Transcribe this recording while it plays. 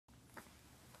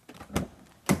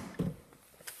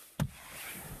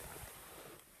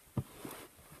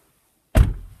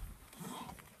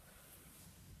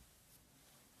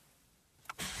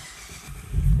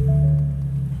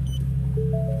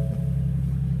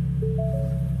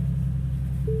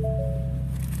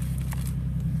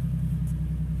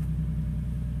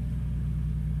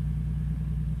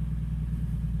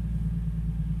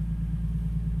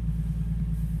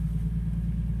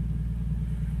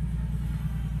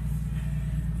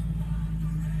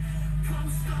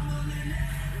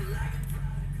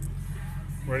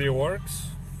radio works.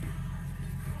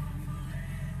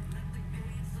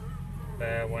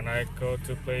 When I go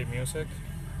to play music,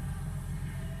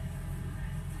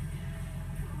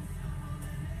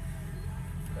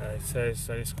 it says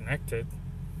that it's connected,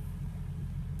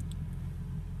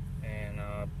 and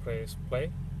press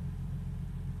play,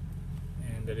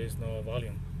 and there is no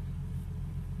volume.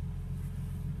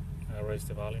 I raise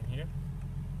the volume here,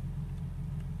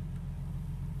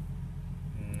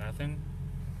 nothing,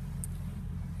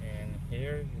 and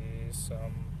here is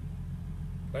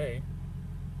play.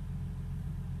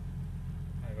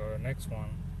 I go to the next one,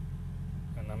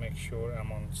 and I make sure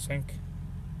I'm on sync.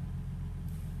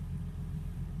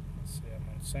 Let's see, I'm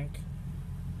on sync.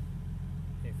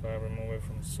 If I remove it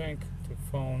from sync to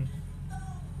phone,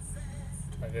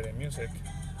 I get a music,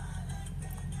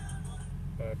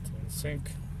 but in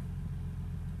sync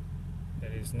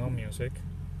there is no music.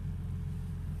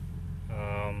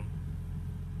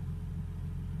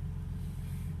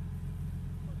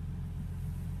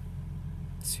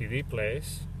 CD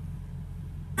plays,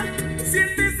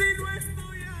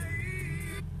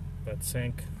 but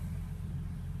sync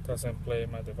doesn't play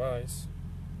my device.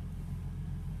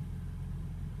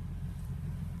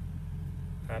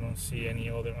 I don't see any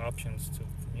other options to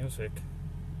music,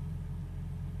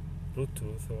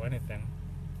 Bluetooth or anything.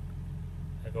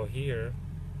 I go here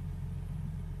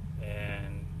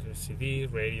and the CD,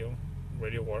 radio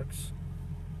works,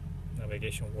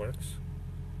 navigation works,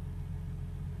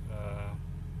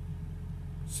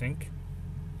 sync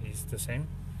is the same,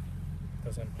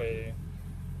 doesn't play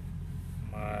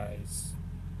my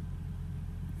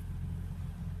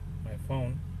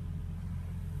phone.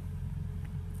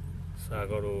 So I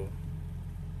go to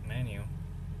menu,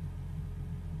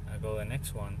 I go to the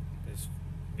next one, this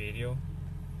video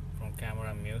from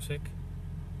camera and music.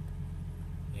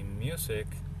 In music,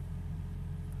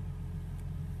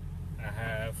 I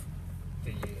have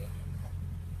the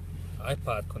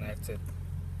iPod connected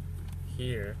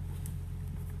here,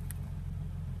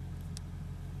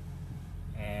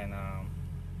 and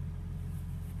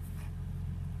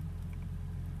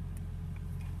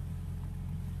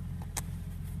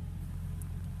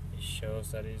it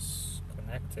shows that it's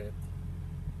connected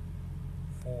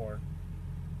for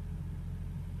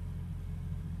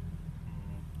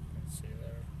you can see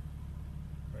there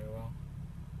very well.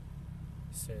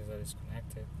 It says that it's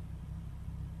connected,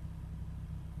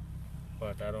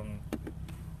 but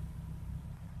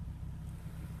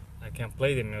I can't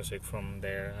play the music from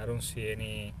there. I don't see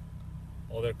any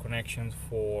other connections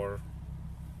for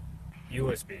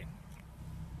USB.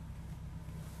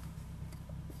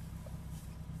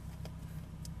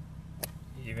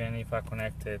 Even if I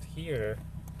connect it here,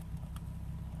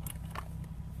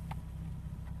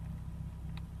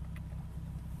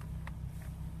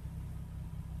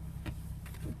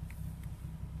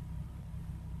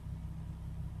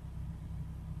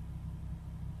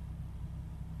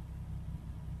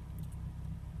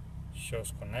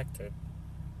 shows connected,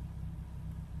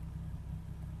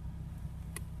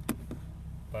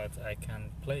 but I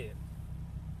can't play it.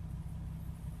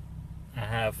 I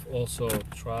have also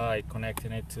tried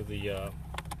connecting it to the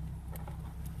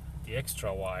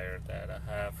extra wire that I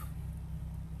have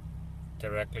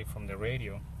directly from the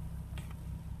radio.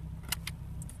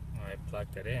 I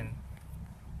plugged it in,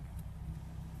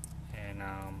 and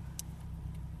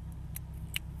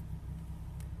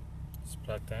it's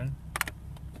plugged in.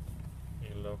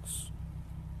 It looks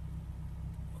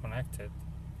connected,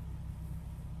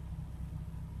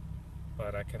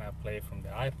 but I cannot play from the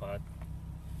iPod,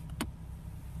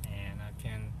 and I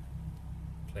can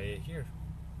play it here.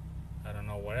 I don't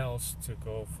know where else to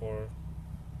go for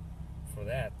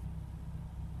that.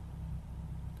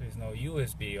 There's no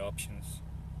USB options.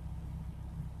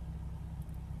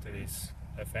 There is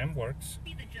FM works,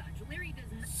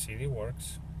 CD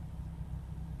works,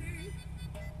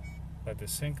 but the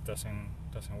sync doesn't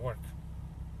work.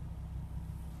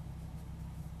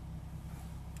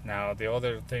 Now the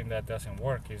other thing that doesn't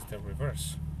work is the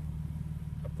reverse.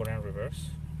 I put in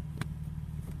reverse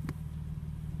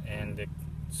and the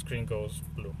screen goes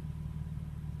blue.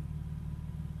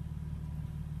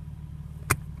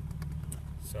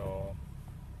 So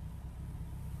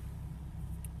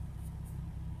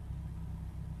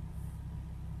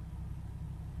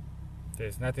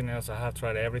there's nothing else. I have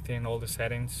tried everything, all the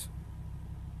settings.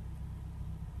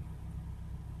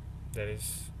 There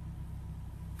is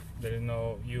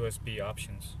no USB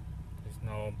options. There's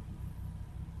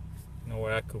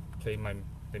nowhere I could play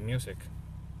the music.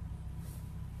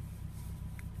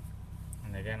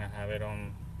 And again, I have it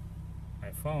on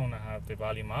my phone. I have the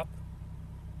volume up,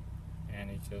 and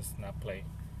it's just not play.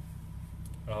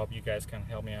 I hope you guys can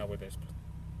help me out with this.